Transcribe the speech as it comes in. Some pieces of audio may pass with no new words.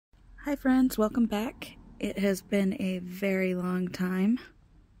Hi friends, welcome back. It has been a very long time,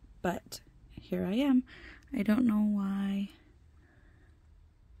 but here I am. I don't know why.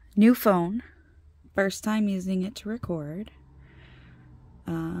 New phone, first time using it to record.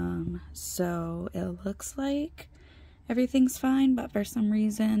 So it looks like everything's fine, but for some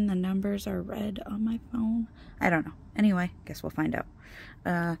reason the numbers are red on my phone. I don't know. Anyway, guess we'll find out.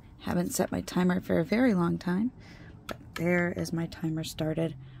 Haven't set my timer for a very long time, but there is my timer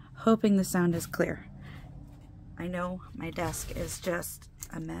started. Hoping the sound is clear. I know my desk is just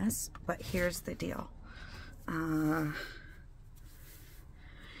a mess, but here's the deal. I'll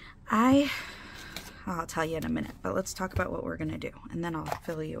tell you in a minute, but let's talk about what we're gonna do, and then I'll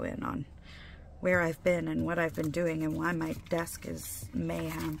fill you in on where I've been and what I've been doing and why my desk is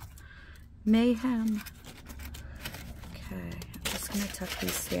mayhem. Mayhem. Okay, I'm just gonna tuck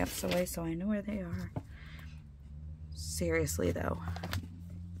these stamps away so I know where they are. Seriously though,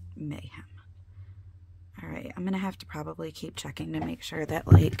 mayhem. Alright, I'm gonna have to probably keep checking to make sure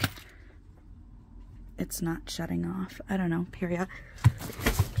that, like, it's not shutting off. I don't know,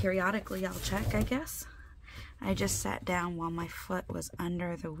 periodically I'll check, I guess. I just sat down while my foot was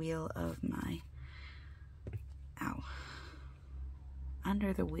under the wheel of my,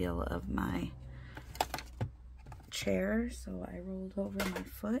 under the wheel of my chair, so I rolled over my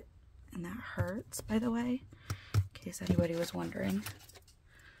foot, and that hurts, by the way, in case anybody was wondering.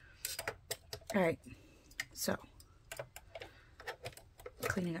 Alright, so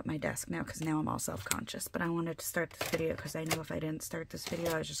cleaning up my desk now because now I'm all self-conscious, but I wanted to start this video because I knew if I didn't start this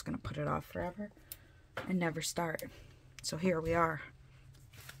video I was just going to put it off forever and never start. So here we are,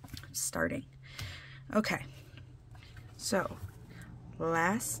 starting. Okay, so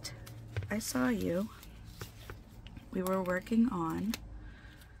last I saw you, we were working on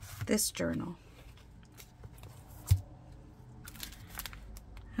this journal.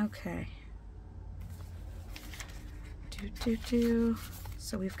 Okay.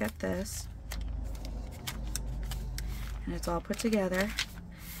 So we've got this, and it's all put together,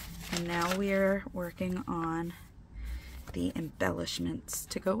 and now we're working on the embellishments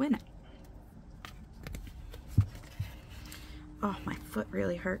to go in it. Oh, my foot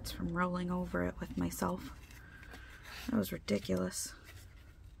really hurts from rolling over it with myself. That was ridiculous.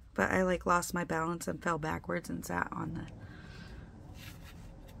 But I like lost my balance and fell backwards and sat on the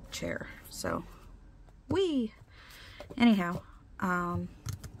chair. So, whee! Anyhow, I'm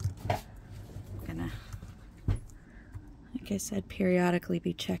gonna, like I said, periodically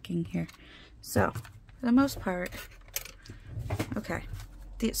be checking here. So, for the most part, okay.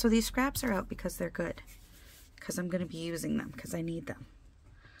 So these scraps are out because they're good. Because I'm gonna be using them, because I need them.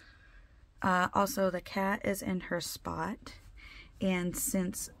 Also, the cat is in her spot. And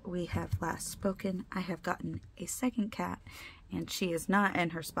since we have last spoken, I have gotten a second cat, and she is not in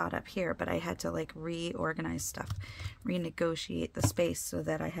her spot up here, but I had to like reorganize stuff, renegotiate the space so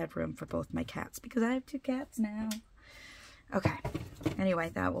that I had room for both my cats, because I have 2 cats now. Okay, anyway,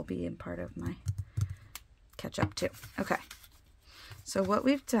 that will be in part of my catch up too. Okay, so what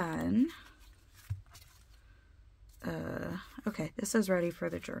we've done, okay, this is ready for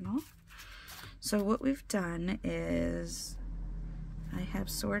the journal. So what we've done is I have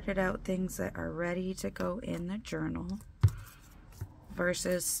sorted out things that are ready to go in the journal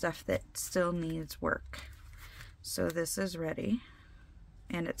versus stuff that still needs work. So this is ready,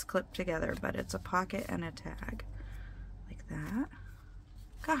 and it's clipped together, but it's a pocket and a tag, like that.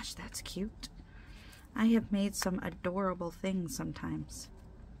 Gosh, that's cute. I have made some adorable things sometimes.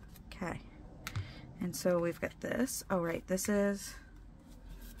 Okay, and so we've got this. Oh right, this is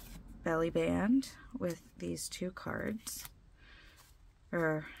belly band with these 2 cards.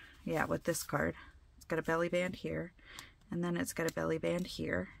 Or, yeah, with this card. It's got a belly band here, and then it's got a belly band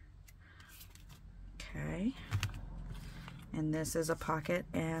here. Okay. And this is a pocket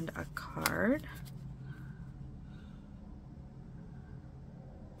and a card.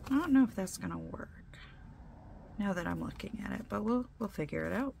 I don't know if that's gonna work now that I'm looking at it, but we'll figure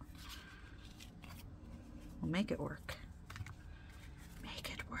it out. We'll make it work.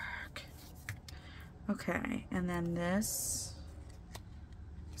 Make it work. Okay, and then this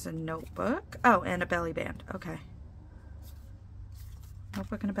is a notebook. Oh, and a belly band. Okay.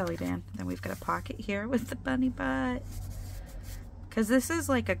 Notebook and a belly band. Then we've got a pocket here with the bunny butt. Because this is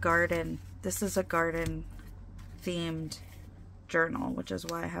like a garden. This is a garden themed journal, which is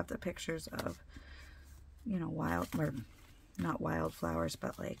why I have the pictures of, you know, wild, or not wildflowers,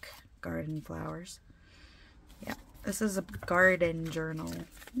 but like garden flowers. Yeah, this is a garden journal.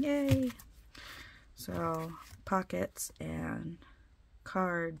 Yay! So, pockets and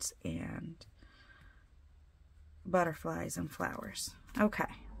cards and butterflies and flowers. Okay,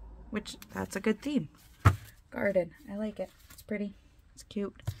 which that's a good theme. Garden. I like it. It's pretty. It's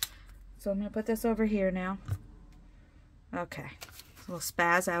cute. So I'm going to put this over here now. Okay. So we'll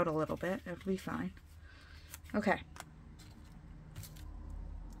spaz out a little bit. It'll be fine. Okay.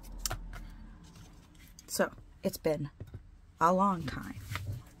 So it's been a long time.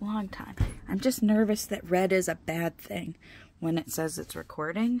 Long time. I'm just nervous that red is a bad thing when it says it's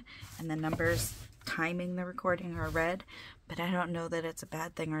recording and the numbers timing the recording are red, but I don't know that it's a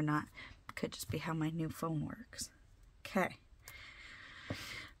bad thing or not. It could just be how my new phone works. Okay.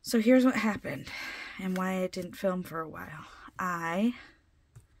 So here's what happened and why I didn't film for a while. I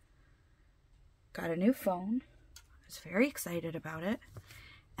got a new phone. I was very excited about it.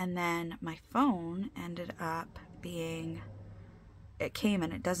 And then my phone ended up being, it came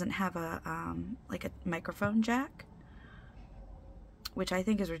and it doesn't have a, like a microphone jack, which I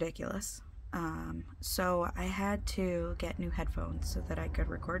think is ridiculous. So I had to get new headphones so that I could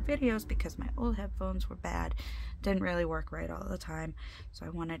record videos because my old headphones were bad. Didn't really work right all the time. So I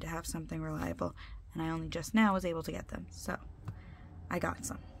wanted to have something reliable and I only just now was able to get them. So I got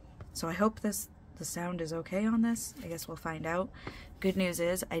some. So I hope the sound is okay on this. I guess we'll find out. Good news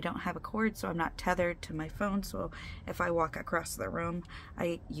is I don't have a cord, so I'm not tethered to my phone. So if I walk across the room,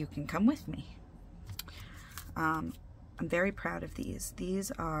 you can come with me. I'm very proud of these. These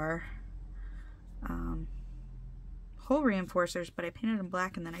are hole reinforcers, but I painted them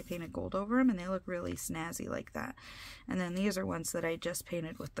black and then I painted gold over them and they look really snazzy like that. And then these are ones that I just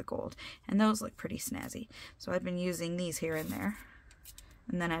painted with the gold and those look pretty snazzy. So I've been using these here and there.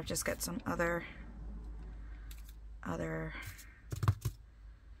 And then I've just got some other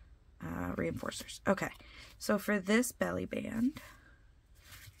reinforcers. Okay, so for this belly band,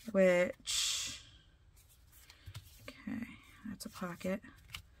 which, okay, that's a pocket.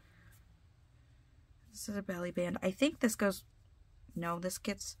 This is a belly band. I think this goes, no, this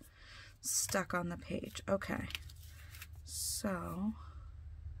gets stuck on the page. Okay, so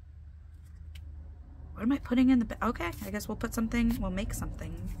what am I putting in the, okay, I guess we'll put something, we'll make some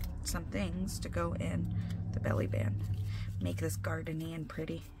things to go in the belly band. Make this gardeny and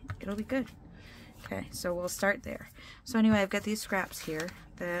pretty. It'll be good. Okay, so we'll start there. So anyway, I've got these scraps here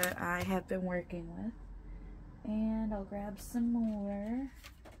that I have been working with. And I'll grab some more.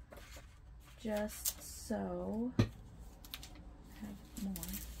 Just so. I have more.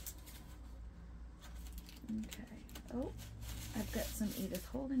 Okay. Oh, I've got some Edith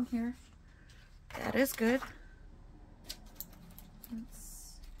Holden here. That is good.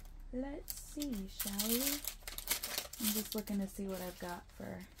 Let's see, shall we? I'm just looking to see what I've got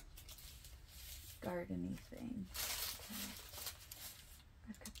for gardeny thing. Okay.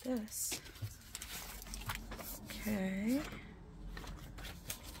 I've got this. Okay.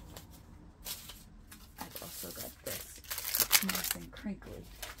 I've also got this. It's nice and crinkly.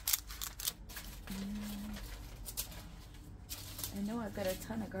 I know I've got a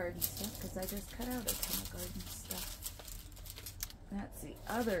ton of garden stuff because I just cut out a ton of garden stuff. That's the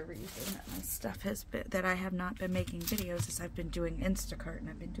other reason that my stuff has been, that I have not been making videos, is I've been doing Instacart, and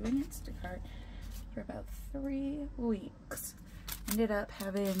I've been doing Instacart for about 3 weeks. Ended up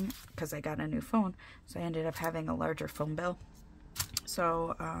having, because I got a new phone, so I ended up having a larger phone bill.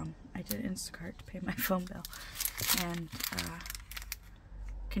 So I did Instacart to pay my phone bill and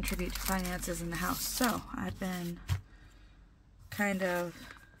contribute to finances in the house. So I've been kind of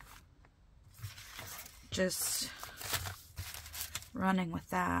just running with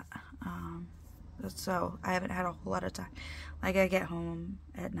that. So I haven't had a whole lot of time. Like I get home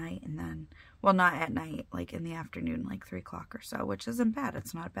at night and then, well, not at night, like in the afternoon, like 3 o'clock or so, which isn't bad.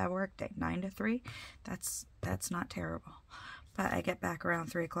 It's not a bad work day. 9 to 3, that's not terrible. But I get back around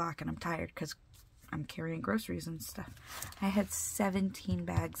 3 o'clock and I'm tired because I'm carrying groceries and stuff. I had 17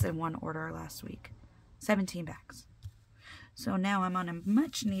 bags in one order last week. 17 bags. So now I'm on a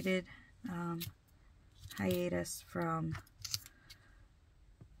much needed hiatus from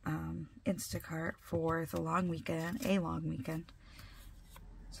Instacart for the long weekend, a long weekend.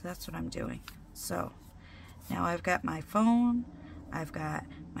 So that's what I'm doing. So now I've got my phone, I've got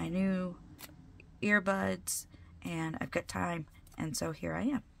my new earbuds, and I've got time. And so here I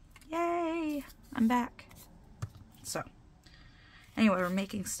am. Yay! I'm back. So anyway, we're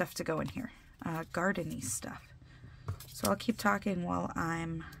making stuff to go in here. Gardeny stuff. So I'll keep talking while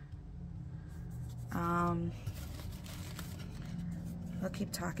I'm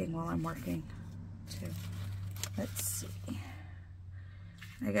working too. Let's see.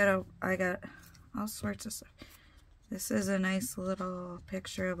 I got all sorts of stuff. This is a nice little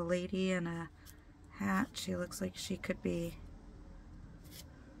picture of a lady in a hat. She looks like she could be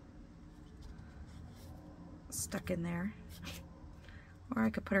stuck in there. Or I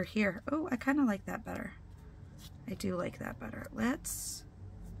could put her here. Oh, I kind of like that better. I do like that better.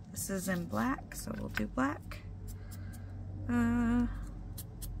 This is in black, so we'll do black.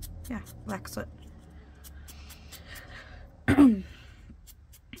 Yeah, black soot.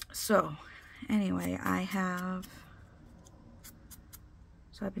 So, anyway,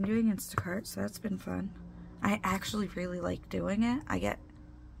 so I've been doing Instacart, so that's been fun. I actually really like doing it. I get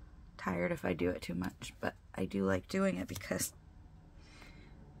tired if I do it too much, but I do like doing it because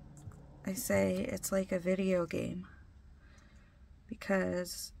I say it's like a video game.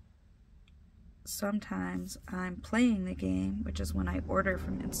 Because sometimes I'm playing the game, which is when I order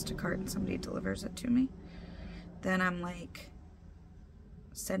from Instacart and somebody delivers it to me. Then I'm like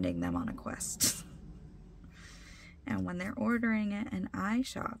sending them on a quest. And when they're ordering it and I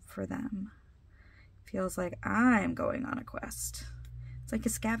shop for them, it feels like I'm going on a quest. It's like a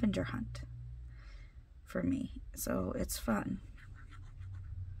scavenger hunt for me. So it's fun.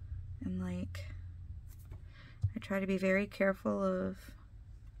 And like, I try to be very careful of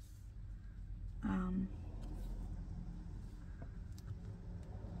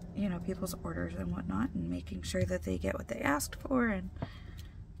you know, people's orders and whatnot, and making sure that they get what they asked for, and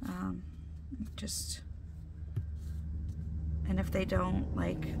and if they don't,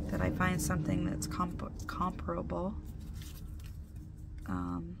 like, that I find something that's comparable,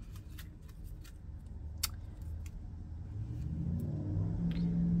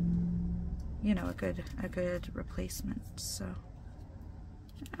 you know, a good replacement. So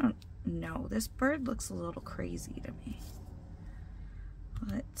I don't know, this bird looks a little crazy to me.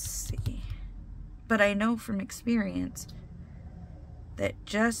 Let's see. But I know from experience that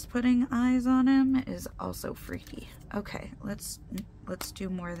just putting eyes on him is also freaky. Okay, let's do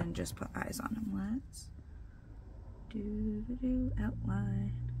more than just put eyes on him. Let's do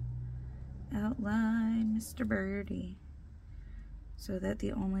outline Mr. Birdie, so that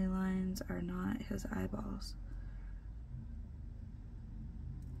the only lines are not his eyeballs.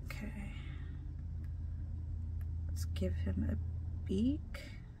 Okay, let's give him a beak.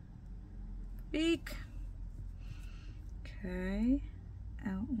 Okay,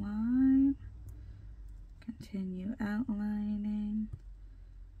 outline, continue outlining.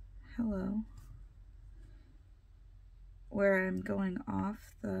 Hello. Where I'm going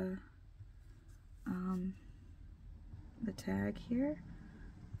off the tag here,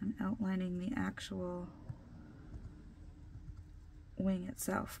 I'm outlining the actual wing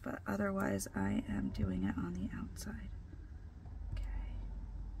itself, but otherwise I am doing it on the outside. Okay,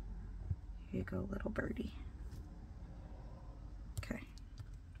 here you go, little birdie. Okay,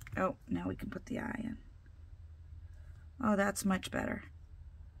 oh, now we can put the eye in. Oh, that's much better,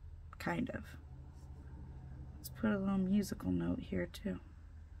 kind of. Let's put a little musical note here too.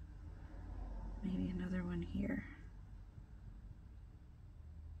 Maybe another one here.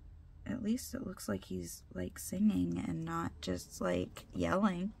 At least it looks like he's like singing and not just like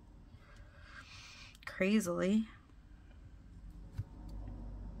yelling crazily.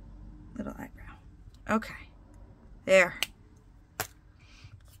 Little eyebrow. Okay, there.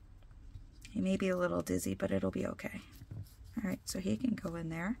 He may be a little dizzy, but it'll be okay. All right, so he can go in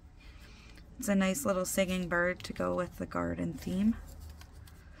there. It's a nice little singing bird to go with the garden theme.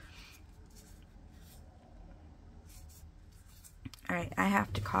 All right, I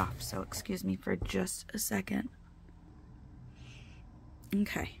have to cough, so excuse me for just a second.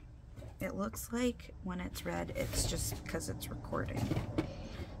 Okay, it looks like when it's red, it's just because it's recording.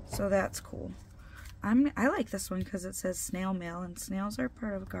 So that's cool. I like this one because it says snail mail, and snails are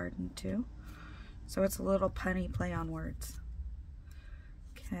part of a garden too. So it's a little punny play on words.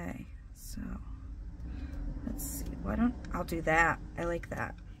 Okay, so let's see. I'll do that. I like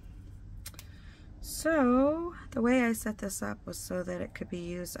that. So the way I set this up was so that it could be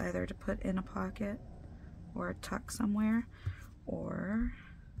used either to put in a pocket or tuck somewhere, or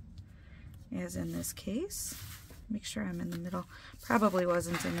as in this case, make sure I'm in the middle. Probably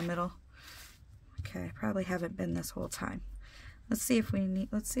wasn't in the middle. Okay, I probably haven't been this whole time. Let's see if we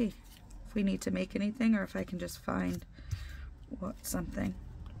need to make anything, or if I can just find something.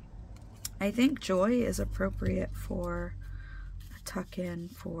 I think Joy is appropriate for a tuck-in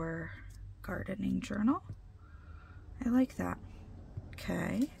for gardening journal. I like that.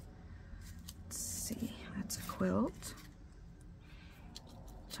 Okay, let's see, that's a quilt.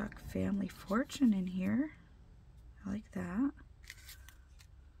 Tuck Family Fortune in here. I like that.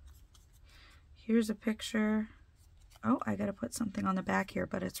 Here's a picture. Oh, I gotta put something on the back here,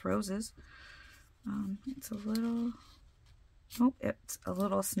 but it's roses. It's a little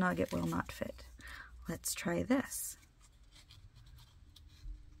snug. It will not fit. Let's try this.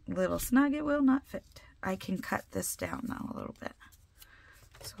 Little snug, it will not fit. I can cut this down now a little bit.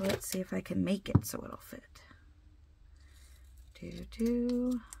 So let's see if I can make it so it'll fit.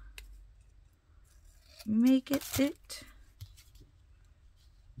 Make it fit.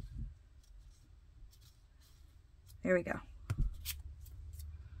 There we go.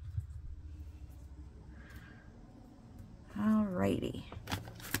 Alrighty.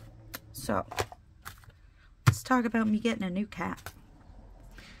 So, let's talk about me getting a new cat.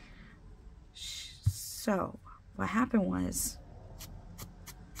 So, what happened was,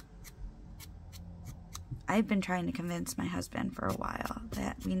 I've been trying to convince my husband for a while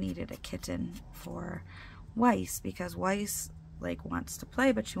that we needed a kitten for Weiss, because Weiss, like, wants to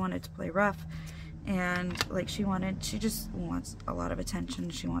play, but she wanted to play rough. And like she just wants a lot of attention.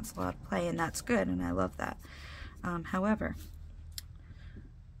 She wants a lot of play, and that's good, and I love that. However,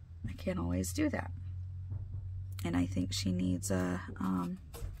 I can't always do that, and I think she needed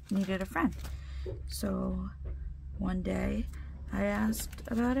a friend. So one day I asked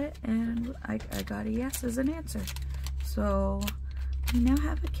about it, and I got a yes as an answer. So we now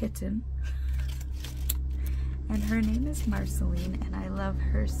have a kitten, and her name is Marceline, and I love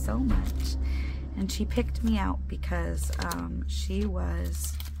her so much. And she picked me out because she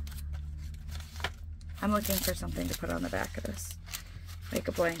was... I'm looking for something to put on the back of this. Like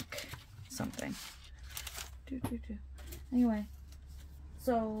a blank something. Anyway,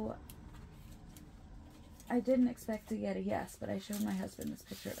 so I didn't expect to get a yes, but I showed my husband this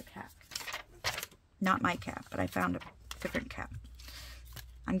picture of a cat. Not my cat, but I found a different cat.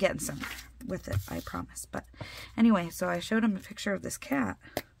 I'm getting somewhere with it, I promise. But anyway, so I showed him a picture of this cat.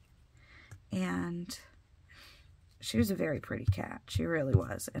 And she was a very pretty cat. She really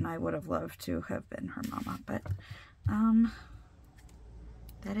was. And I would have loved to have been her mama. But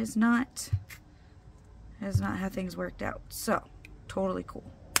that is not how things worked out. So, totally cool.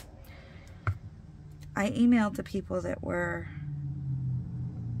 I emailed the people that were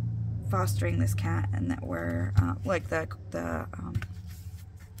fostering this cat and that were,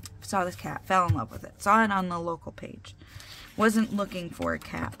 saw this cat, fell in love with it. Saw it on the local page. Wasn't looking for a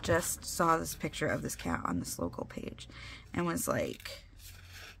cat, just saw this picture of this cat on this local page and was like,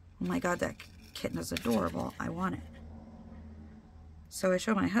 oh my god, that kitten is adorable, I want it. So I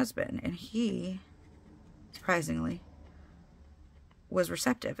showed my husband, and he, surprisingly, was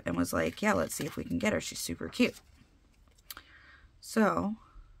receptive and was like, yeah, let's see if we can get her, she's super cute. So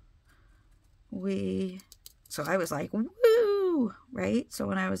I was like, woo, right? So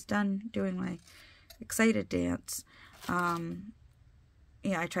when I was done doing my excited dance,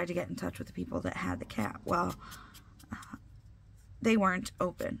 I tried to get in touch with the people that had the cat. Well, they weren't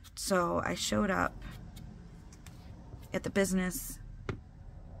open. So I showed up at the business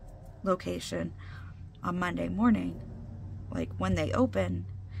location on Monday morning, like when they open,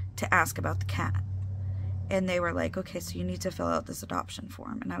 to ask about the cat. And they were like, okay, so you need to fill out this adoption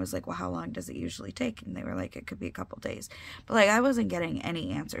form. And I was like, well, how long does it usually take? And they were like, it could be a couple days. But like, I wasn't getting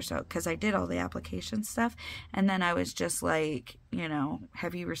any answers. So, because I did all the application stuff. And then I was just like,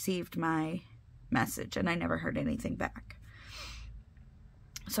 have you received my message? And I never heard anything back.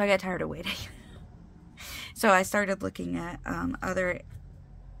 So I got tired of waiting. So I started looking at other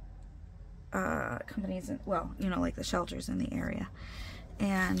companies, like the shelters in the area.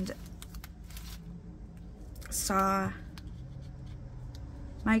 And saw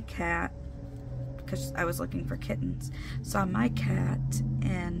my cat, because I was looking for kittens, saw my cat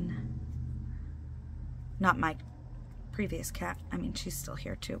in, not my previous cat, I mean she's still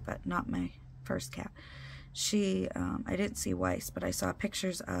here too, but not my first cat. She, I didn't see Weiss, but I saw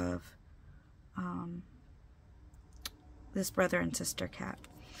pictures of this brother and sister cat.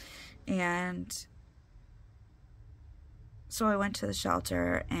 And so I went to the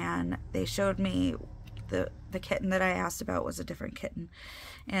shelter, and they showed me the kitten that I asked about was a different kitten,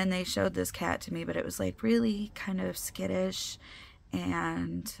 and they showed this cat to me, but it was like really kind of skittish,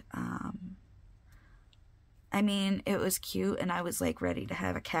 and I mean, it was cute, and I was like ready to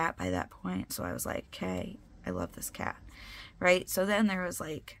have a cat by that point. So I was like, okay, I love this cat, right? So then there was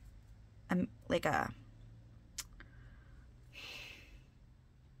like a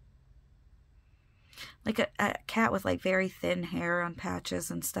cat with like very thin hair on patches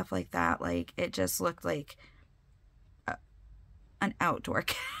and stuff like that. Like, it just looked like an outdoor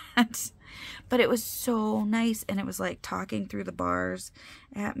cat. But it was so nice, and it was like talking through the bars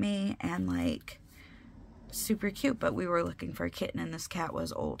at me, and like super cute. But we were looking for a kitten, and this cat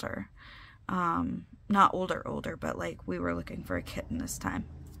was older. Not older, but like we were looking for a kitten this time,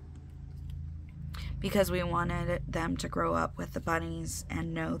 because we wanted them to grow up with the bunnies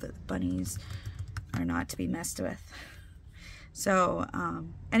and know that the bunnies are not to be messed with. So,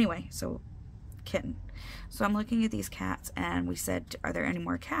 anyway, so kitten. So I'm looking at these cats, and we said, are there any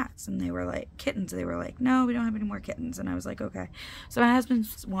more cats? And they were like, kittens. They were like, no, we don't have any more kittens. And I was like, okay. So my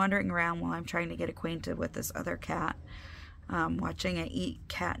husband's wandering around while I'm trying to get acquainted with this other cat, watching it eat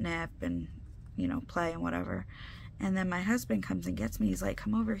catnip and, you know, play and whatever. And then my husband comes and gets me. He's like,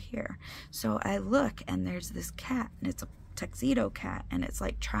 come over here. So I look, and there's this cat, and it's a tuxedo cat, and it's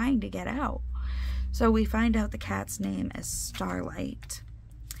like trying to get out. So we find out the cat's name is Starlight,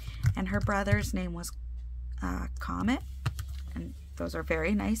 and her brother's name was Comet, and those are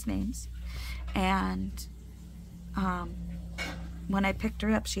very nice names. And when I picked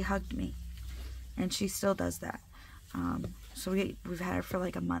her up, she hugged me, and she still does that. So we've had her for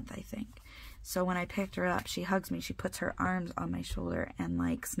like a month, I think. So when I picked her up, she hugs me. She puts her arms on my shoulder and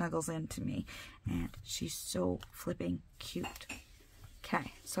like snuggles into me, and she's so flipping cute.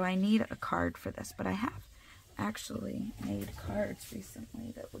 Okay, so I need a card for this, but I have actually made cards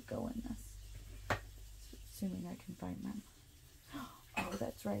recently that would go in this, assuming I can find them. Oh,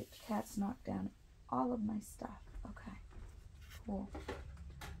 that's right. The cat's knocked down all of my stuff. Okay, cool.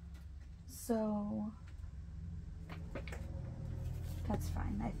 So that's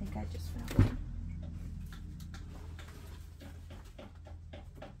fine. I think I just found one.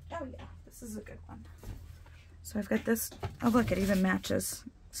 Oh yeah, this is a good one. So I've got this. Oh look, it even matches.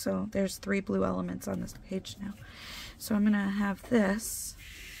 So there's 3 blue elements on this page now. So I'm gonna have this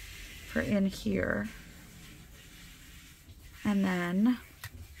for in here. And then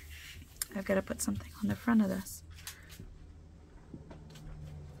I've got to put something on the front of this.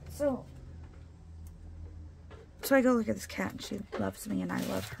 So I go look at this cat, and she loves me and I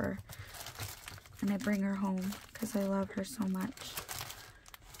love her. And I bring her home because I love her so much.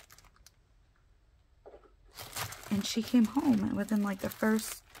 And she came home, and within like the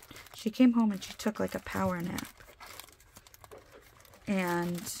first, she came home and she took like a power nap.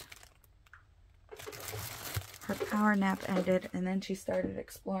 And her power nap ended, and then she started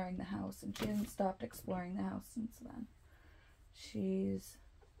exploring the house, and she hasn't stopped exploring the house since then. She's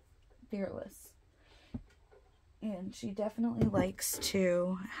fearless. And she definitely likes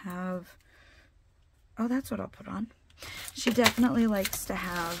to have, oh, that's what I'll put on. She definitely likes to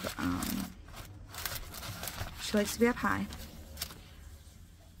have, she likes to be up high.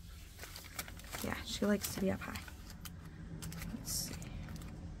 Yeah, she likes to be up high. Let's see.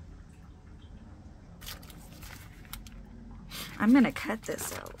 I'm going to cut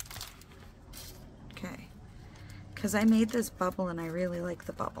this out. Okay. Because I made this bubble and I really like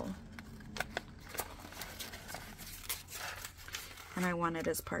the bubble. And I want it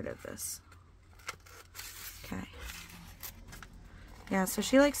as part of this. Okay. Yeah, so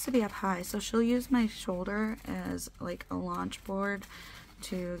she likes to be up high, so she'll use my shoulder as like a launch board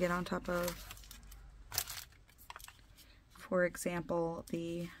to get on top of, for example,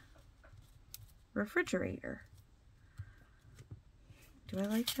 the refrigerator. Do I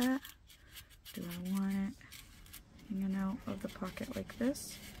like that? Do I want it hanging out of the pocket like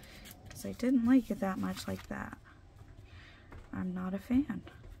this? Because I didn't like it that much like that. I'm not a fan.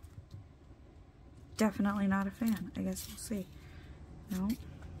 Definitely not a fan. I guess we'll see. No,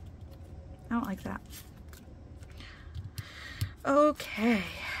 I don't like that. Okay,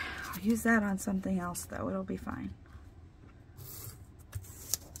 I'll use that on something else though. It'll be fine.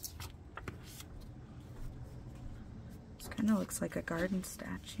 This kind of looks like a garden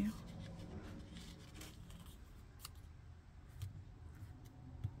statue.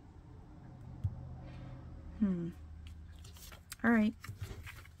 All right.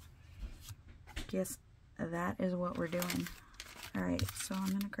 Guess that is what we're doing. All right, so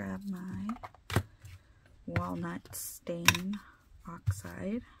I'm gonna grab my walnut stain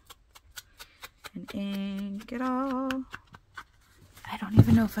oxide and ink it all. I don't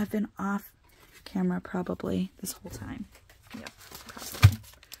even know if I've been off camera probably this whole time. Yep, probably.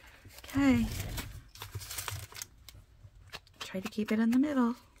 Okay. Try to keep it in the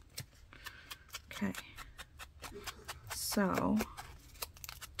middle. Okay. So,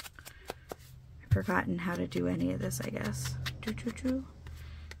 I've forgotten how to do any of this, I guess.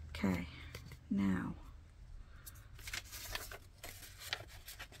 Okay, now.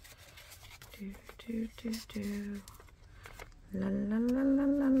 La la la la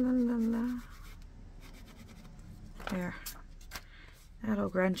la la la la. There. That'll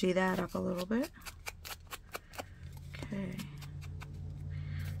grungy that up a little bit. Okay.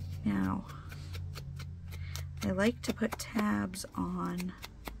 Now, I like to put tabs on,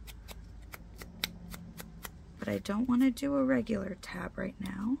 but I don't want to do a regular tab right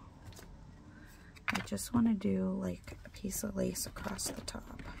now. I just want to do like a piece of lace across the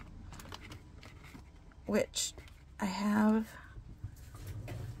top, which I have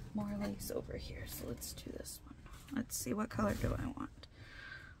more lace over here, so let's do this one. Let's see, what color do I want?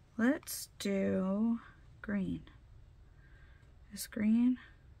 Let's do green. Is green?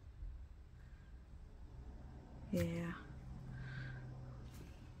 Yeah.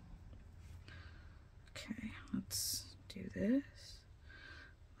 Okay, let's do this.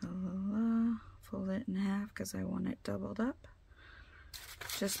 Fold it in half because I want it doubled up.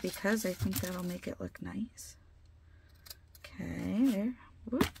 Just because I think that'll make it look nice. Okay, there.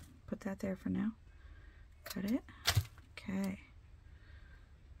 Whoop. Put that there for now. Cut it. Okay.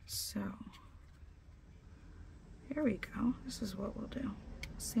 So, here we go. This is what we'll do.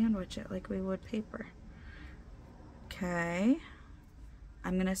 Sandwich it like we would paper. Okay.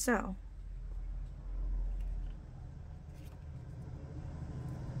 I'm gonna sew.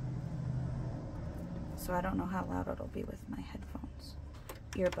 So I don't know how loud it'll be with my headphones.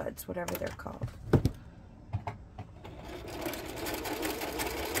 Earbuds, whatever they're called.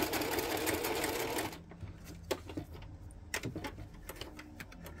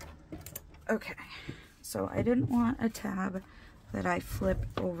 Okay, so I didn't want a tab that I flip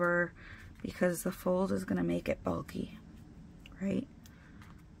over because the fold is gonna make it bulky, right?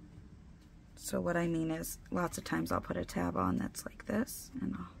 So what I mean is lots of times I'll put a tab on that's like this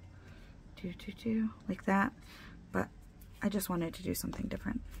and I'll do like that, but I just wanted to do something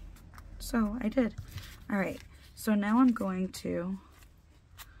different, so I did. All right, so now I'm going to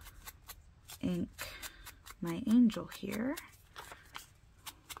ink my angel here.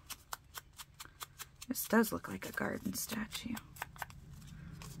 This does look like a garden statue.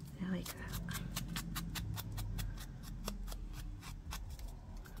 I like that.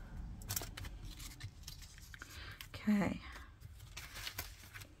 Okay.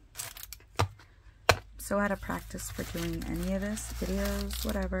 So out of practice for doing any of this, videos,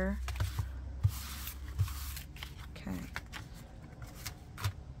 whatever. Okay.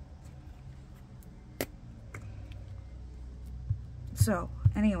 So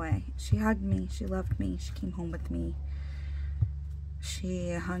anyway, she hugged me, she loved me, she came home with me.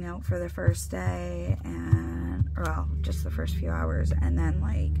 She hung out for the first day and, well, just the first few hours, and then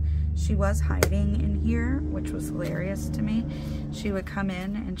like she was hiding in here, which was hilarious to me. She would come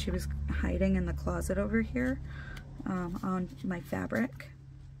in and she was hiding in the closet over here on my fabric.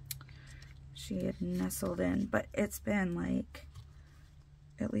 She had nestled in, but it's been like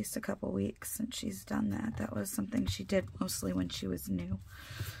at least a couple weeks since she's done that. That was something she did mostly when she was new.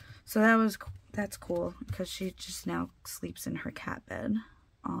 So that's cool because she just now sleeps in her cat bed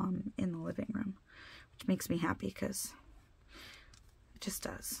in the living room, which makes me happy because it just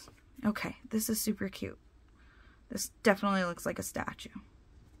does. Okay, this is super cute. This definitely looks like a statue.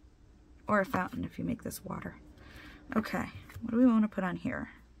 Or a fountain if you make this water. Okay, what do we want to put on here?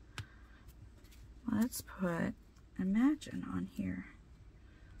 Let's put Imagine on here.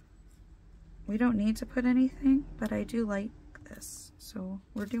 We don't need to put anything, but I do like this, so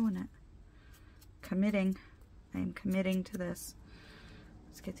we're doing it. Committing. I am committing to this.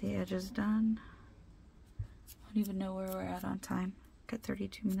 Let's get the edges done. I don't even know where we're at on time. Got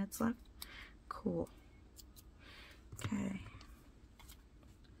 32 minutes left. Cool. Okay.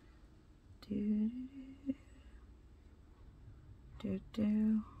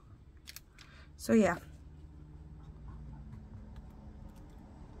 So yeah.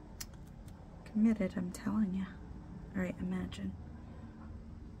 Committed, I'm telling you. Alright, Imagine.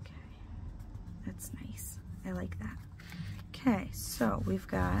 Okay. That's nice. I like that. Okay, so we've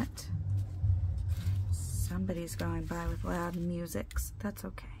got somebody's going by with loud music. That's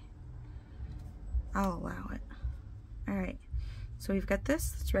okay. I'll allow it. Alright, so we've got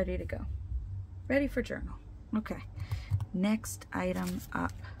this. It's ready to go. Ready for journal. Okay, next item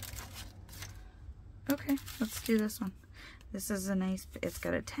up. Okay, let's do this one. This is a nice, it's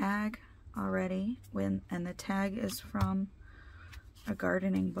got a tag already, and the tag is from a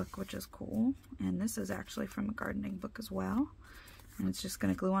gardening book, which is cool. And this is actually from a gardening book as well. And it's just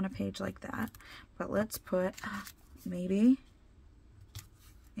going to glue on a page like that. But let's put, maybe,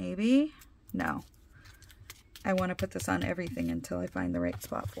 no. I want to put this on everything until I find the right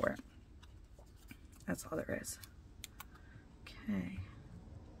spot for it. That's all there is. Okay.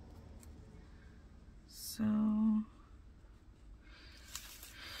 So,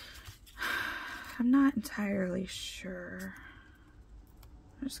 I'm not entirely sure.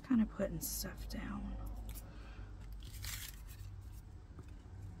 I'm just kind of putting stuff down.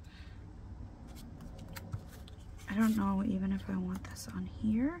 I don't know even if I want this on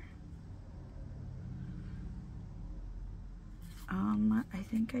here. I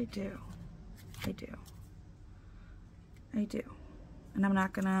think I do. I do. And I'm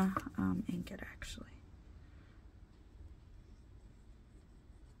not gonna ink it actually.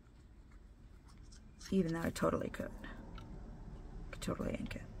 even though I totally could. Could totally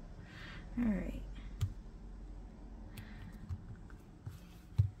ink it. All right.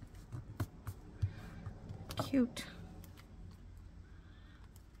 Cute.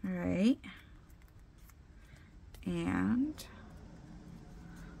 All right. And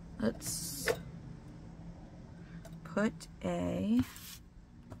let's put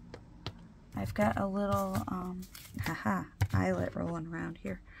I've got a little, eyelet rolling around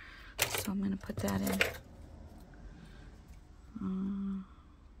here. So I'm going to put that in.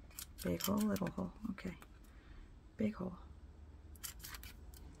 Big hole, little hole. Okay. Big hole.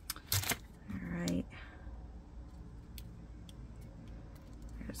 Alright.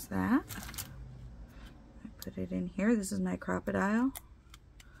 There's that. I put it in here. This is my crocodile.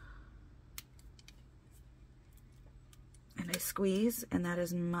 And I squeeze, and that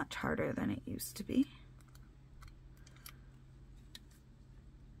is much harder than it used to be.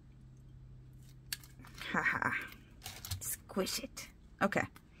 Haha. Squish it. Okay.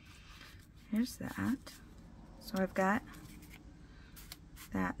 Here's that. So I've got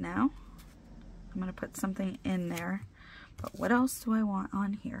that now. I'm going to put something in there. But what else do I want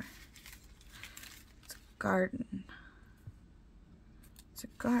on here? It's a garden. It's a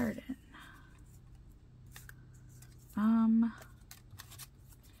garden.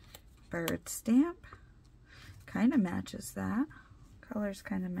 Bird stamp. Kind of matches that. Colors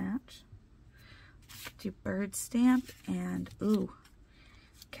kind of match. Do bird stamp and, ooh,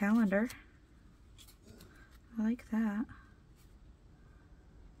 calendar. I like that.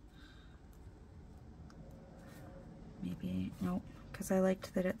 Maybe, nope, because I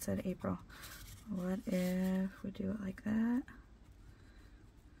liked that it said April. What if we do it like that?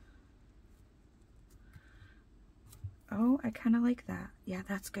 Oh, I kind of like that. Yeah,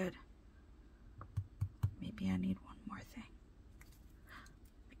 that's good. Maybe I need one more thing.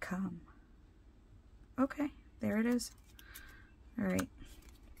 Become. Okay, there it is. All right.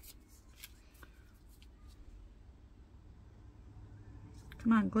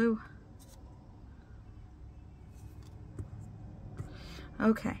 Come on, glue.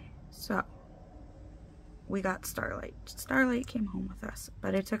 Okay, so we got Starlight. Starlight came home with us,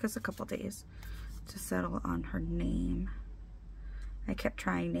 but it took us a couple days to settle on her name. I kept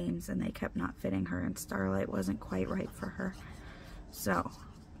trying names and they kept not fitting her, and Starlight wasn't quite right for her. So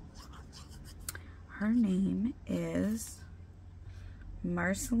her name is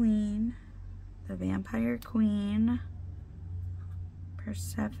Marceline, the Vampire Queen,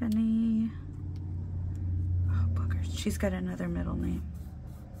 Persephone. Oh, boogers. She's got another middle name.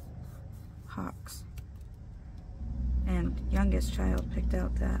 Hawks. And youngest child picked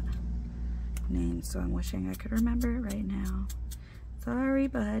out that name, so I'm wishing I could remember it right now. Sorry,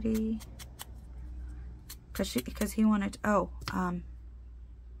 buddy. Because he wanted to,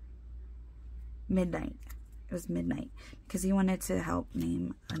 Midnight. It was Midnight. Because he wanted to help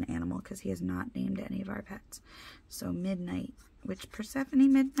name an animal, because he has not named any of our pets. So Midnight, which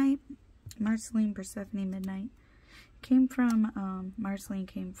Persephone Midnight, Marceline Persephone Midnight, came from, Marceline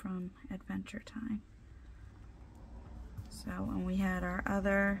came from Adventure Time. So, and we had our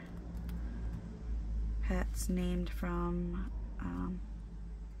other pets named from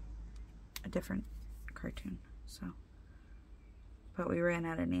a different cartoon, so, but we ran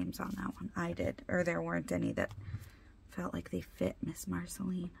out of names on that one. I did, or there weren't any that felt like they fit Miss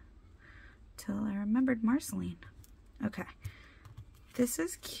Marceline till I remembered Marceline. Okay, this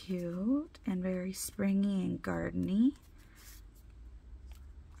is cute and very springy and gardeny.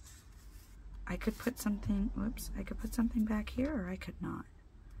 I could put something, whoops, I could put something back here, or I could not.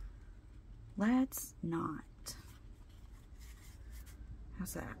 Let's not.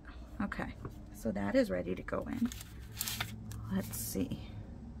 How's that? Okay, so that is ready to go in. Let's see.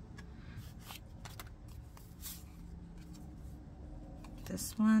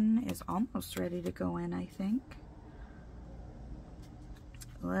 This one is almost ready to go in, I think.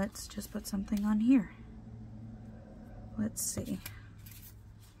 Let's just put something on here. Let's see.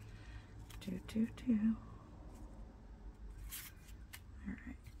 All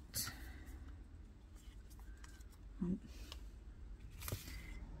right.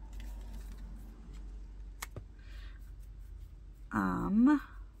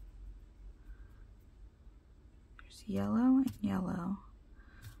 There's yellow and yellow.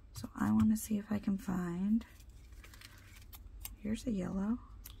 So I want to see if I can find, here's a yellow.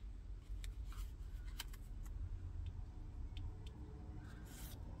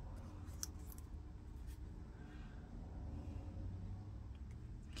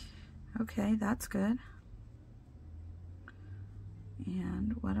 Okay, that's good.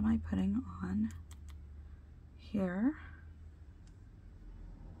 And what am I putting on here?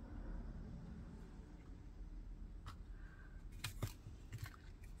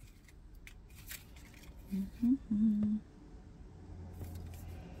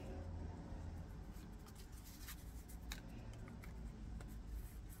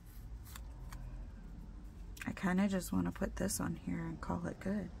 I kind of just want to put this on here and call it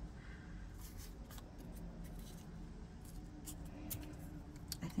good.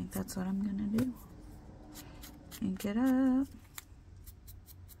 I think that's what I'm gonna do. Ink it up.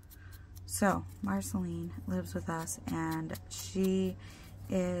 So, Marceline lives with us, and she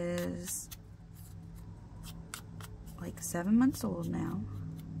is like 7 months old now.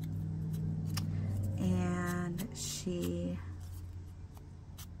 And she,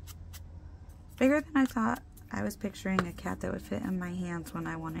 bigger than I thought. I was picturing a cat that would fit in my hands when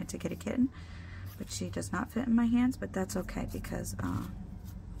I wanted to get a kitten, but she does not fit in my hands, but that's okay because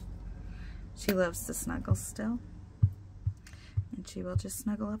she loves to snuggle still. And she will just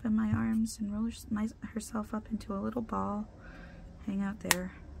snuggle up in my arms and roll herself up into a little ball, hang out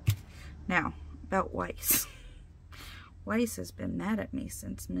there. Now, about Weiss. Weiss has been mad at me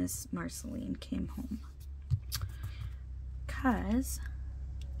since Miss Marceline came home. Because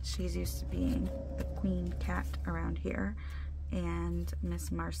she's used to being the queen cat around here, and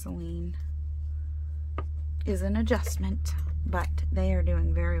Miss Marceline is an adjustment, but they are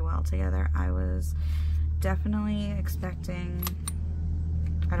doing very well together. I was definitely expecting,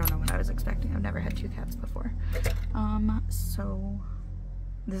 I don't know what I was expecting. I've never had 2 cats before. So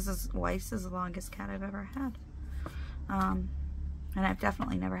this is Weiss is the longest cat I've ever had. And I've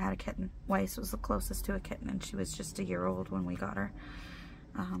definitely never had a kitten. Weiss was the closest to a kitten, and she was just a year old when we got her.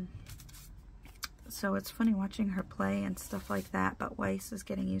 So it's funny watching her play and stuff like that, but Weiss is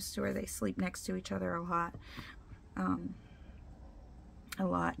getting used to her. They sleep next to each other a lot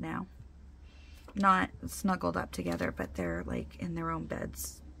now. Not snuggled up together, but they're like in their own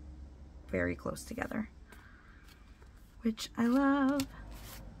beds, very close together, which I love.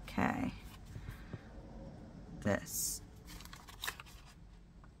 Okay, this.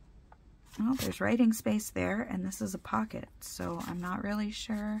 Oh, there's writing space there, and this is a pocket, so I'm not really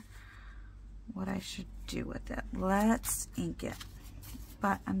sure what I should do with it. Let's ink it,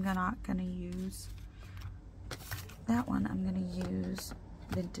 but I'm not gonna use that one. I'm gonna use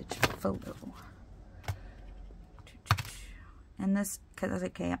Vintage Photo. And this, because I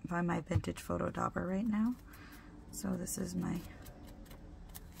can't find my Vintage Photo dauber right now, so this is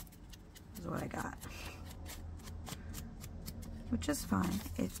what I got, which is fine.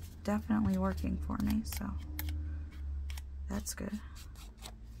 It's definitely working for me, so that's good.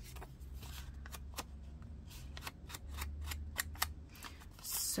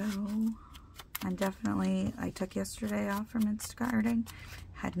 So I took yesterday off from Instacarting.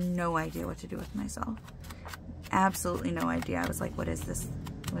 Had no idea what to do with myself. Absolutely no idea. I was like, what is this?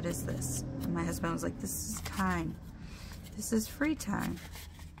 What is this? And my husband was like, this is time. This is free time.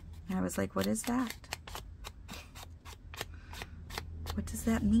 And I was like, what is that? What does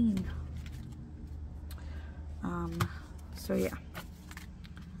that mean? So yeah.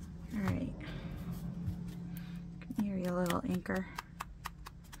 Alright. Come here, you little inker.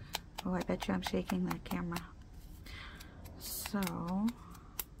 Oh, I bet you I'm shaking the camera. So,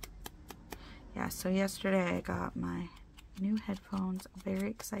 yeah, so yesterday I got my new headphones. I'm very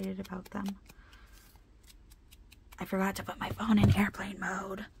excited about them. I forgot to put my phone in airplane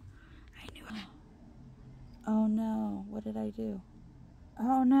mode. I knew it. Oh no, what did I do?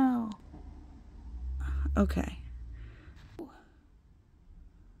 Oh no. Okay.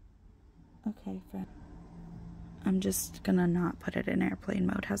 Okay, friend. I'm just gonna not put it in airplane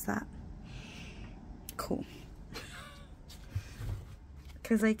mode. How's that? Cool.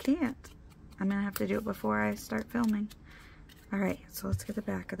 Because I can't. I'm gonna have to do it before I start filming. Alright, so let's get the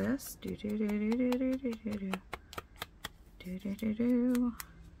back of this.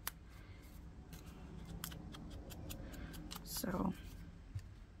 So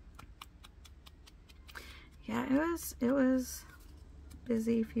yeah, it was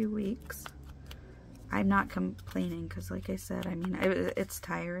busy few weeks. I'm not complaining because, like I said, I mean, it's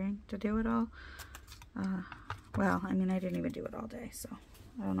tiring to do it all. Well, I mean, I didn't even do it all day, so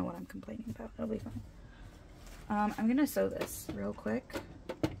I don't know what I'm complaining about. It'll be fine. I'm gonna sew this real quick,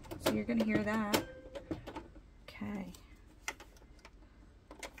 so you're gonna hear that. Okay.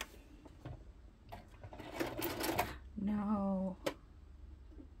 No.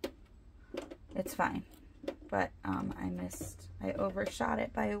 It's fine. But, I overshot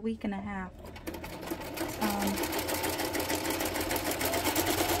it by 1.5 weeks.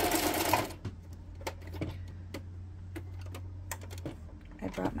 I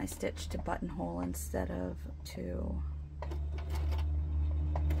brought my stitch to buttonhole instead of to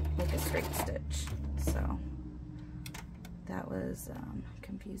like a straight stitch, so that was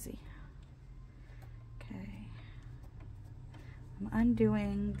confusing.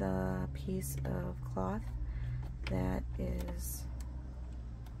 undoing the piece of cloth that is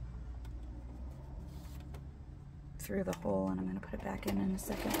through the hole, and I'm going to put it back in a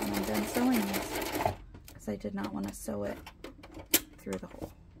second when I'm done sewing this, because I did not want to sew it through the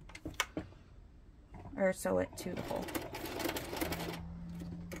hole, or sew it to the hole.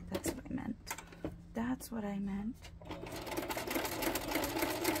 That's what I meant. That's what I meant.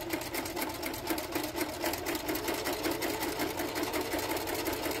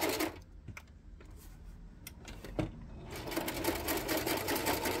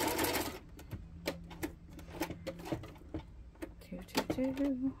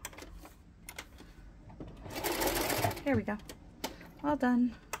 There we go. All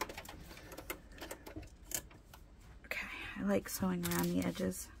done. Okay, I like sewing around the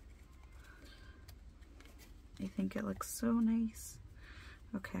edges. I think it looks so nice.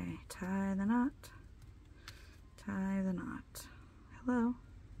 Okay, tie the knot. Tie the knot. Hello.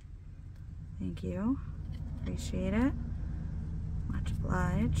 Thank you. Appreciate it. Much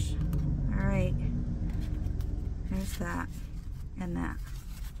obliged. All right. There's that. And that.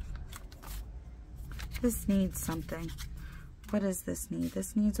 This needs something. What does this need?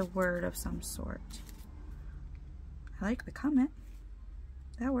 This needs a word of some sort. I like the comet.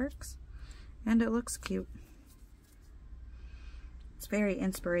 That works. And it looks cute. It's very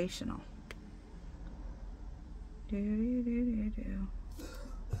inspirational. Do.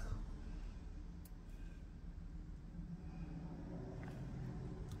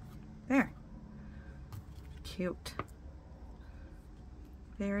 There. Cute.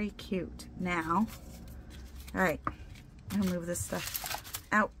 Very cute. Now, all right, I'm gonna move this stuff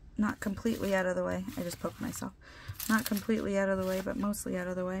out, not completely out of the way. I just poked myself. Not completely out of the way, but mostly out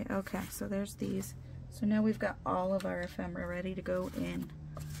of the way. Okay, so there's these. So now we've got all of our ephemera ready to go in.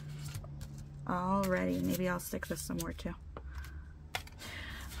 All ready. Maybe I'll stick this somewhere too.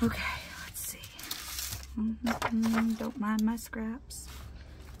 Okay, let's see. Don't mind my scraps.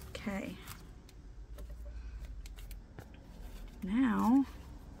 Okay. Now,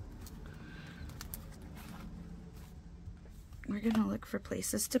 we're gonna look for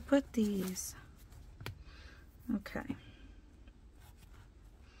places to put these. Okay.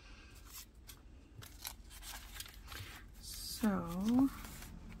 So, I'll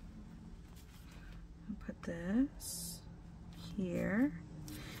put this here.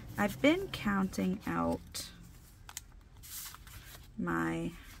 I've been counting out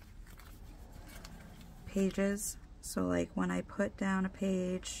my pages. So like when I put down a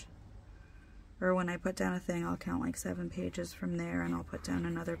page, or when I put down a thing, I'll count like 7 pages from there, and I'll put down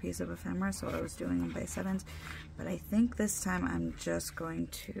another piece of ephemera. So I was doing them by 7s, but I think this time I'm just going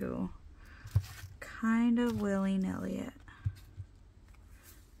to kind of willy-nilly it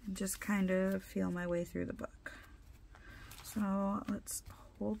and just kind of feel my way through the book. So let's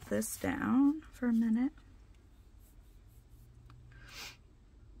hold this down for a minute.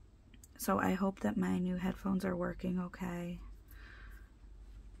 So I hope that my new headphones are working okay.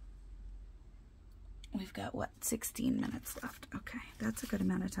 We've got, what, 16 minutes left. Okay, that's a good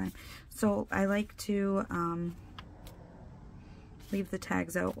amount of time. So I like to leave the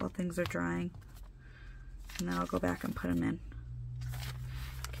tags out while things are drying, and then I'll go back and put them in.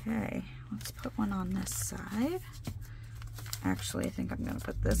 Okay, let's put one on this side. Actually, I think I'm going to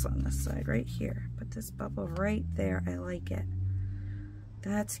put this on this side right here. Put this bubble right there. I like it.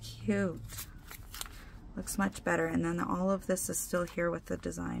 That's cute. Looks much better. And then all of this is still here with the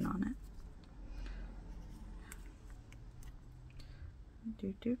design on it.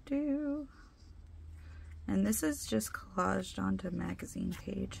 And this is just collaged onto a magazine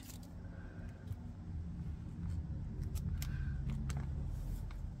page.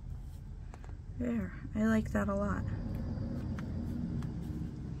 There, I like that a lot.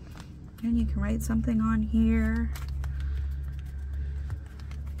 And you can write something on here.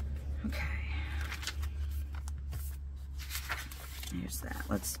 Okay. There's that.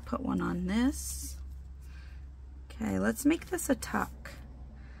 Let's put one on this. Okay, let's make this a tuck.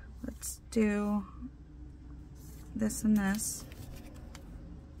 Let's do this and this.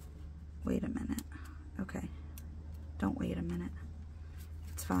 Wait a minute. Okay. Don't wait a minute.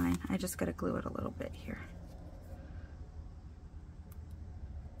 It's fine. I just gotta glue it a little bit here.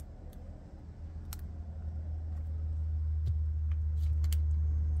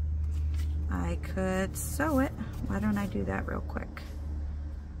 I could sew it. Why don't I do that real quick?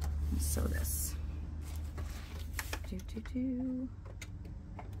 Let's sew this.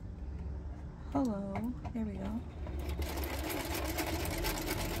 Hello. There we go.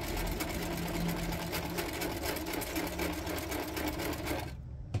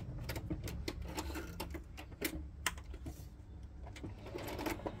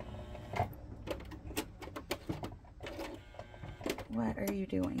 What are you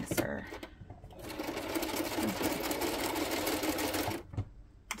doing, sir? Okay.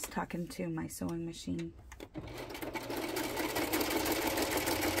 I was talking to my sewing machine.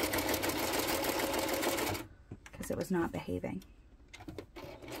 Because it was not behaving.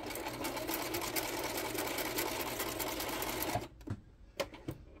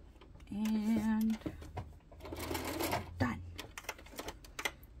 And done.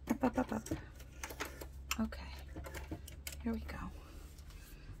 Up, up, up. Okay. Here we go.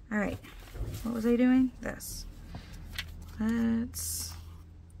 All right. What was I doing? This. Let's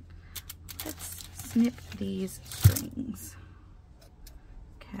snip these strings.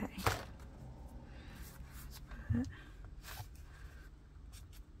 Okay.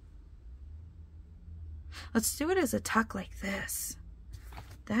 Let's do it as a tuck like this.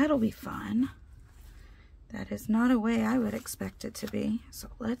 That'll be fun. That is not a way I would expect it to be. So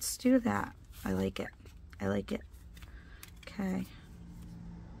let's do that. I like it. I like it. Okay.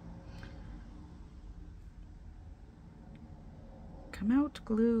 Come out,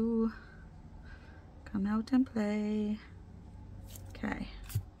 glue. Come out and play. Okay.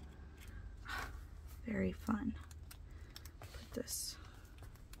 Very fun. Put this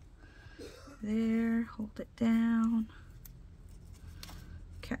there. Hold it down.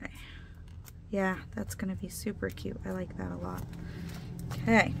 Okay. Yeah, that's going to be super cute. I like that a lot.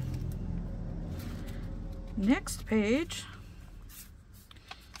 Okay. Next page.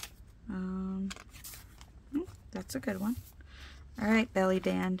 That's a good one. All right, belly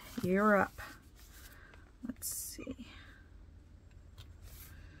band, you're up. Let's see.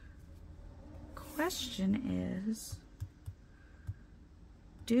 Question is,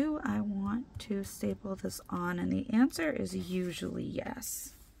 do I want to staple this on? And the answer is usually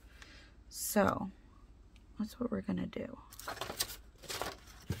yes. So that's what we're gonna do.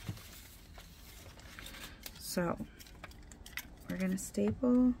 So we're gonna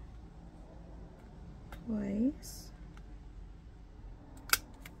staple twice.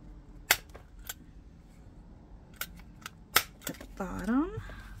 At the bottom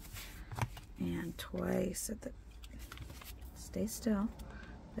and twice at the, stay still,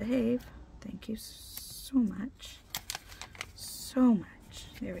 behave. Thank you so much. So much.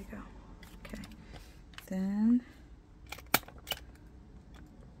 There we go. Okay. Then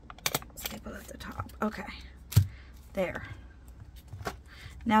staple at the top. Okay. There.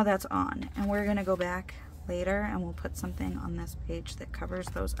 Now that's on. And we're going to go back later and we'll put something on this page that covers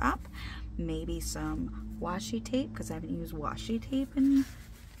those up. Maybe some washi tape, because I haven't used washi tape in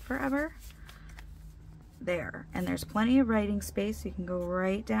forever. There. And there's plenty of writing space. You can go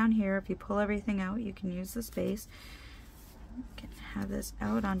right down here. If you pull everything out, you can use the space. You can have this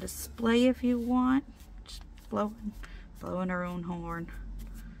out on display if you want. Just blowing her own horn.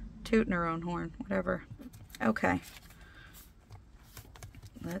 Tooting her own horn. Whatever. Okay.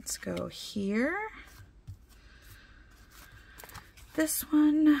 Let's go here. This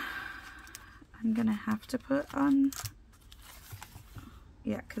one I'm gonna have to put on,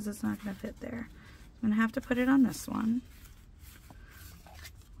 yeah, because it's not gonna fit there. I'm gonna have to put it on this one,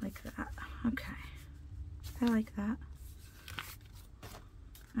 like that. Okay, I like that.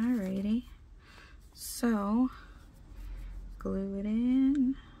 Alrighty, so glue it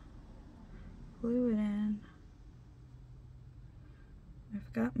in, glue it in.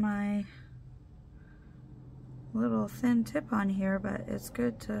 I've got my little thin tip on here, but it's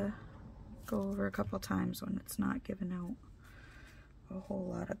good to go over a couple times when it's not giving out a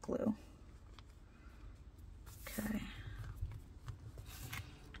whole lot of glue. Okay.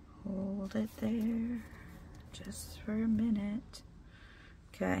 Hold it there just for a minute.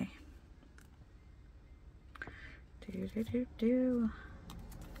 Okay.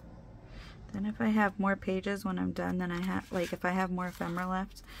 Then if I have more pages when I'm done, then I have, like if I have more ephemera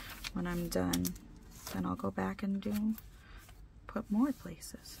left when I'm done, then I'll go back and put more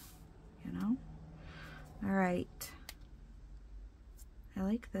places, you know? All right. I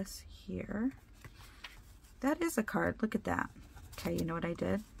like this here. That is a card. Look at that. Okay, you know what I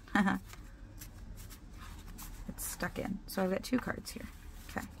did? It's stuck in. So I've got 2 cards here.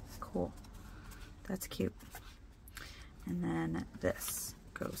 Okay, cool. That's cute. And then this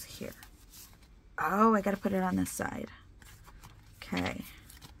goes here. Oh, I gotta put it on this side. Okay.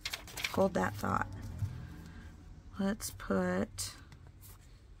 Hold that thought. Let's put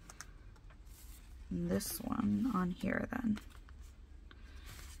this one on here then.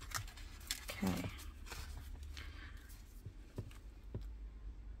 Okay.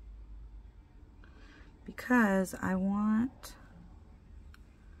 Because I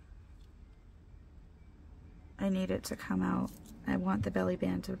need it to come out. I want the belly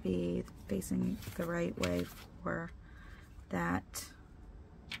band to be facing the right way for that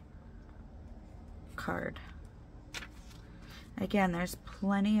card. Again, there's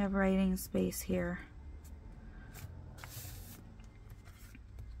plenty of writing space here.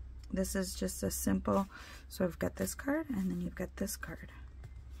 This is just a simple, so I've got this card and then you've got this card.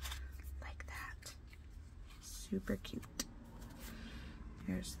 Like that. Super cute.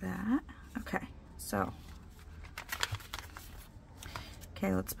 Here's that. Okay, so.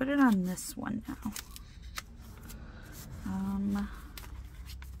 Okay, let's put it on this one now.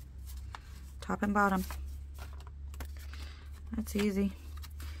 Top and bottom. That's easy.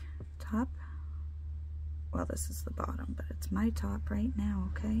 Top. Well, this is the bottom, but it's my top right now,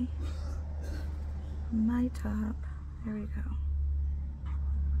 okay? My top. There we go.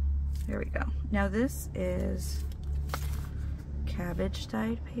 There we go. Now this is cabbage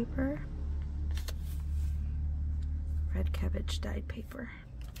dyed paper. Red cabbage dyed paper.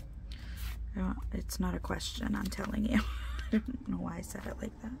 It's not a question, I'm telling you. I don't know why I said it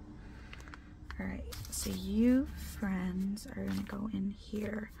like that. Alright, so you friends are going to go in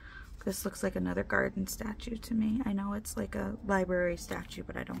here. This looks like another garden statue to me. I know it's like a library statue,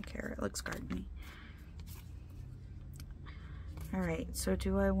 but I don't care. It looks gardeny. Alright, so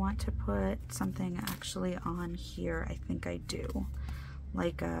do I want to put something actually on here? I think I do.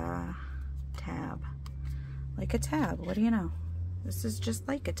 Like a tab. Like a tab, what do you know? This is just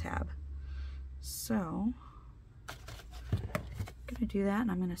like a tab. So, I'm gonna do that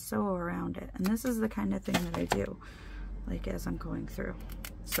and I'm gonna sew around it. And this is the kind of thing that I do, like as I'm going through.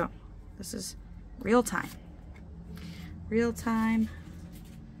 So, this is real time. Real time.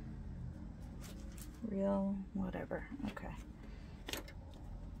 Real whatever. Okay.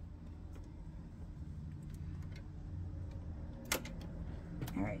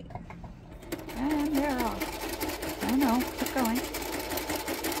 Alright. And they're off. I know, keep going.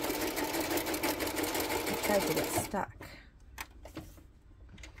 I tried to get stuck.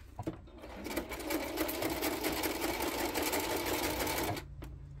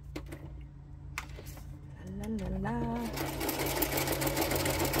 La la la.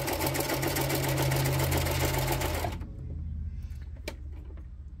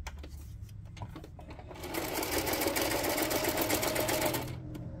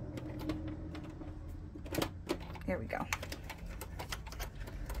 There we go.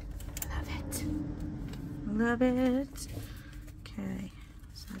 Love it. Love it. Okay,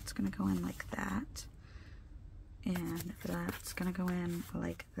 so that's gonna go in like that. And that's gonna go in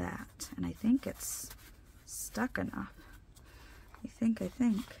like that. And I think it's stuck enough. I think.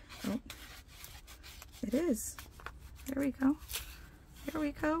 Oh, it is. There we go. There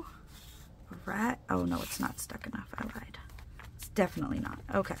we go. Right. Oh no, it's not stuck enough. I lied. It's definitely not.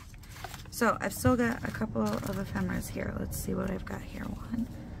 Okay. So I've still got a couple of ephemeras here. Let's see what I've got here. 1,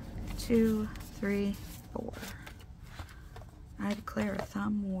 2, 3, 4. I declare a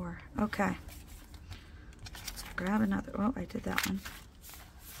thumb war. Okay. Let's grab another. Oh, I did that one.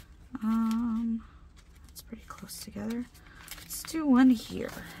 That's pretty close together. Let's do one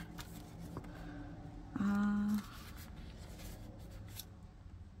here.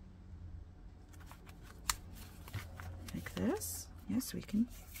 Like this. Yes, we can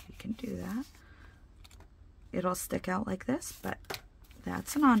do that. It'll stick out like this, but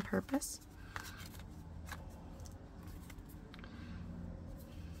that's an on purpose.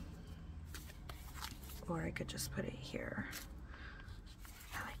 Or I could just put it here.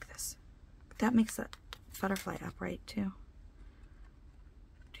 I like this. That makes that butterfly upright too.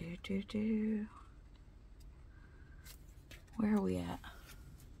 Where are we at?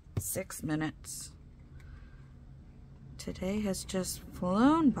 6 minutes. Today has just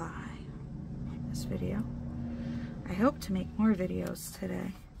flown by, this video. I hope to make more videos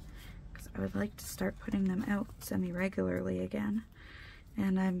today because I would like to start putting them out semi-regularly again.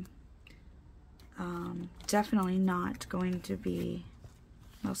 And I'm definitely not going to be,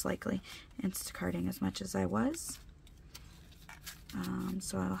 most likely, Instacarting as much as I was.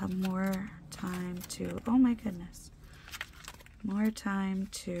 So I'll have more time to, oh my goodness, more time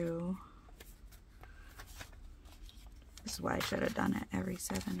to, this is why I should have done it every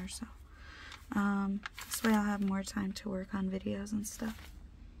 7 or so. This way I'll have more time to work on videos and stuff.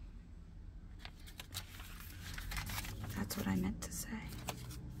 That's what I meant to say.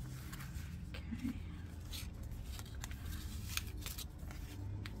 Okay.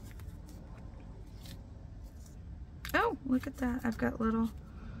 Oh, look at that. I've got little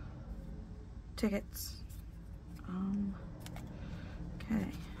tickets. Okay.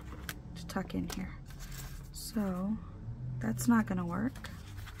 To tuck in here. So, that's not gonna work.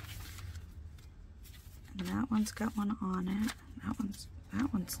 And that one's got one on it. That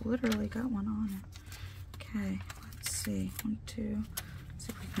one's literally got one on it. Okay, let's see. 1, 2. Let's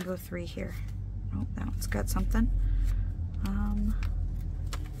see if we can go 3 here. nope, that one's got something.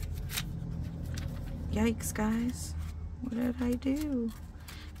 Yikes, guys. What did I do?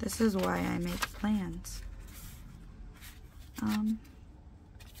 This is why I make plans.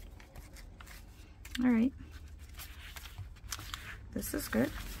 Alright. This is good.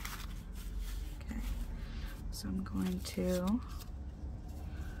 Okay. So I'm going to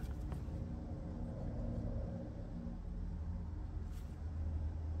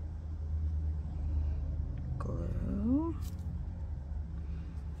glue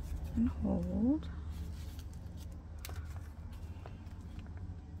and hold.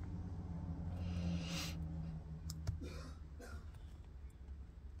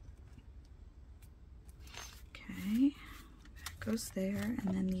 Okay, that goes there,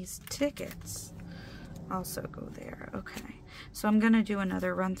 and then these tickets also go there. Okay, so I'm gonna do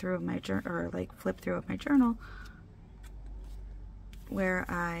another run through of my journal, or like flip through of my journal, where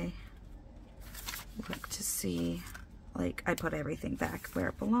I look to see, like, I put everything back where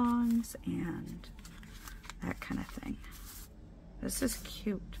it belongs and that kind of thing. This is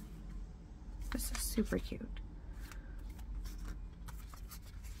cute. This is super cute.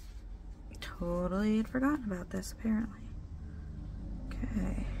 Totally had forgotten about this, apparently.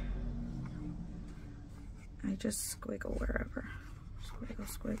 Okay. I just squiggle wherever. Squiggle,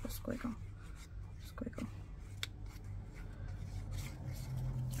 squiggle, squiggle. Squiggle.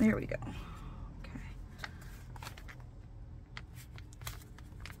 There we go. Okay.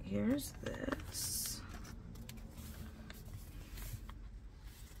 Here's this.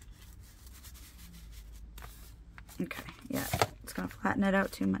 Okay, yeah. It's gonna flatten it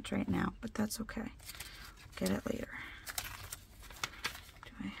out too much right now, but that's okay. Get it later.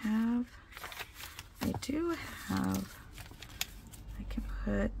 Do I have? I do have. I can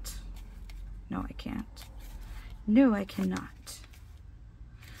put. No, I can't. No, I cannot.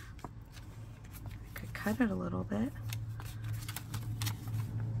 I could cut it a little bit.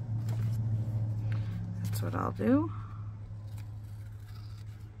 That's what I'll do.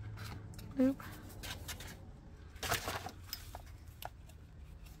 Loop.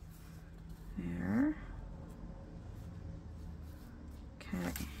 There.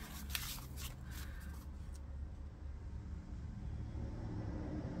 Okay.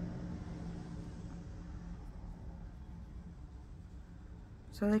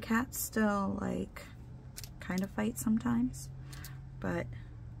 So the cats still, like, kind of fight sometimes, but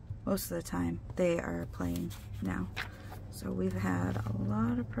most of the time they are playing now. So we've had a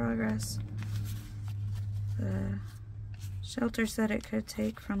lot of progress. The shelter said it could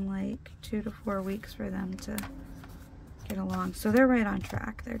take from like 2 to 4 weeks for them to get along. So they're right on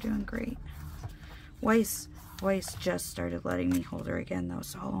track. They're doing great. Weiss just started letting me hold her again though.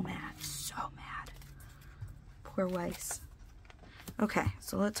 So mad. So mad. Poor Weiss. Okay,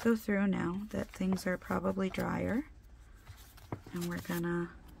 so let's go through now that things are probably drier. And we're gonna,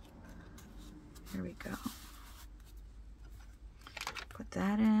 here we go. Put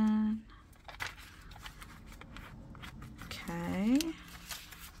that in. Okay.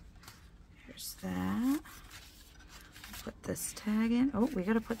 Here's that. Put this tag in. Oh, we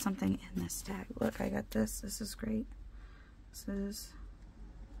gotta put something in this tag. Look, I got this. This is great. This is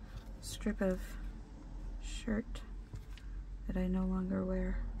a strip of shirt that I no longer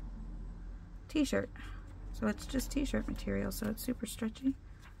wear. T-shirt. So it's just t-shirt material, so it's super stretchy.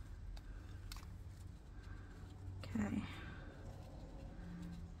 Okay.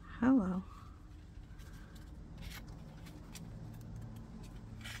 Hello.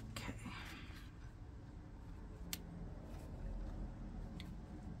 Okay.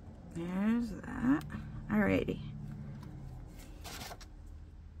 There's that. Alrighty.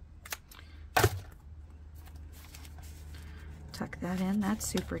 Tuck that in. That's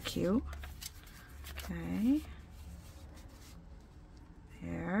super cute. Okay.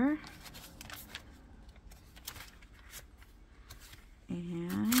 There.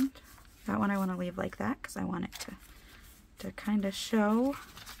 And that one I want to leave like that because I want it to kind of show.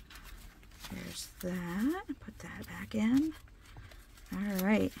 There's that. Put that back in.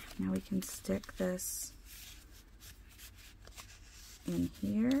 Alright, now we can stick this in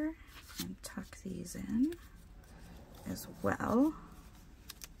here and tuck these in as well.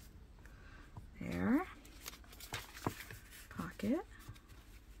 There. Pocket.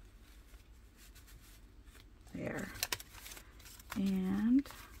 There. And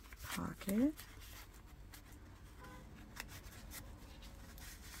pocket.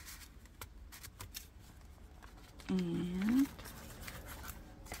 And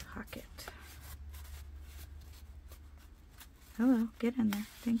pocket. Hello, get in there.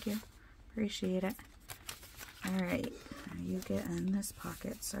 Thank you. Appreciate it. Alright, now you get in this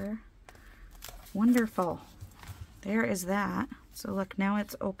pocket, sir. Wonderful. There is that. So look, now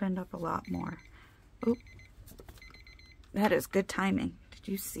it's opened up a lot more. Oop. That is good timing.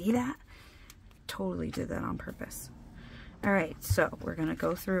 Did you see that? Totally did that on purpose. All right, so we're gonna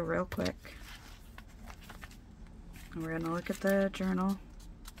go through real quick. And we're gonna look at the journal.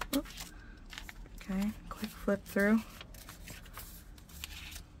 Oop. Okay, quick flip through.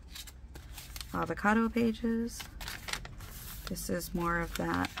 Avocado pages. This is more of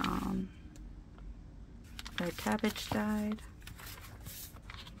that red cabbage dyed.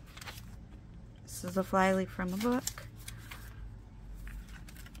 This is a flyleaf from a book.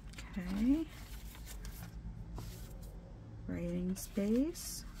 Okay. Writing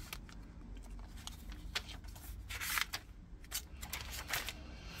space.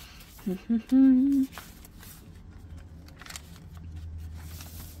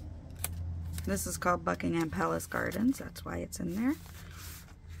 This is called Buckingham Palace Gardens. That's why it's in there.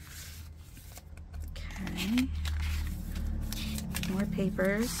 Okay. More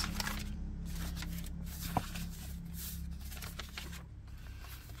papers.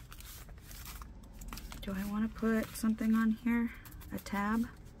 Do I want to put something on here? A tab?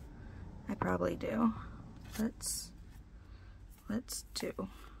 I probably do. Let's do.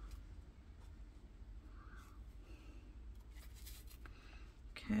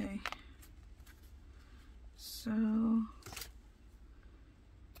 Okay. So,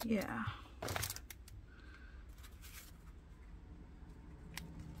 yeah.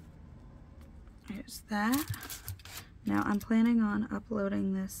 There's that. Now I'm planning on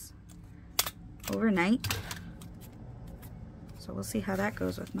uploading this overnight. So we'll see how that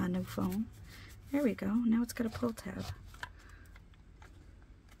goes with my new phone. There we go. Now it's got a pull tab.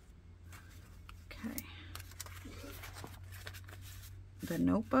 Okay. The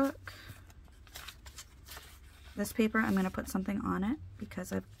notebook. This paper, I'm going to put something on it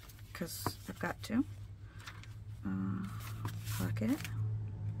because I've got to. Pocket.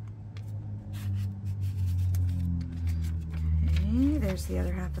 Okay, there's the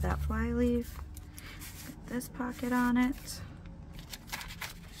other half of that flyleaf. Got this pocket on it.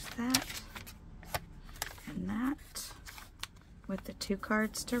 There's that. And that. With the 2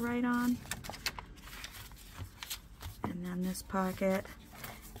 cards to write on. And then this pocket.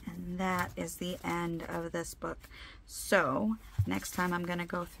 And that is the end of this book. So next time I'm going to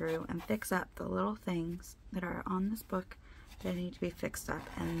go through and fix up the little things that are on this book that need to be fixed up,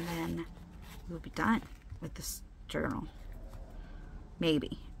 and then we'll be done with this journal.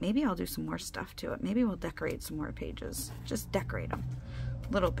 Maybe I'll do some more stuff to it. Maybe we'll decorate some more pages. Just decorate them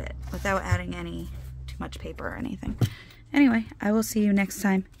a little bit without adding too much paper or anything. Anyway, I will see you next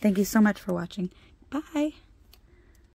time. Thank you so much for watching. Bye.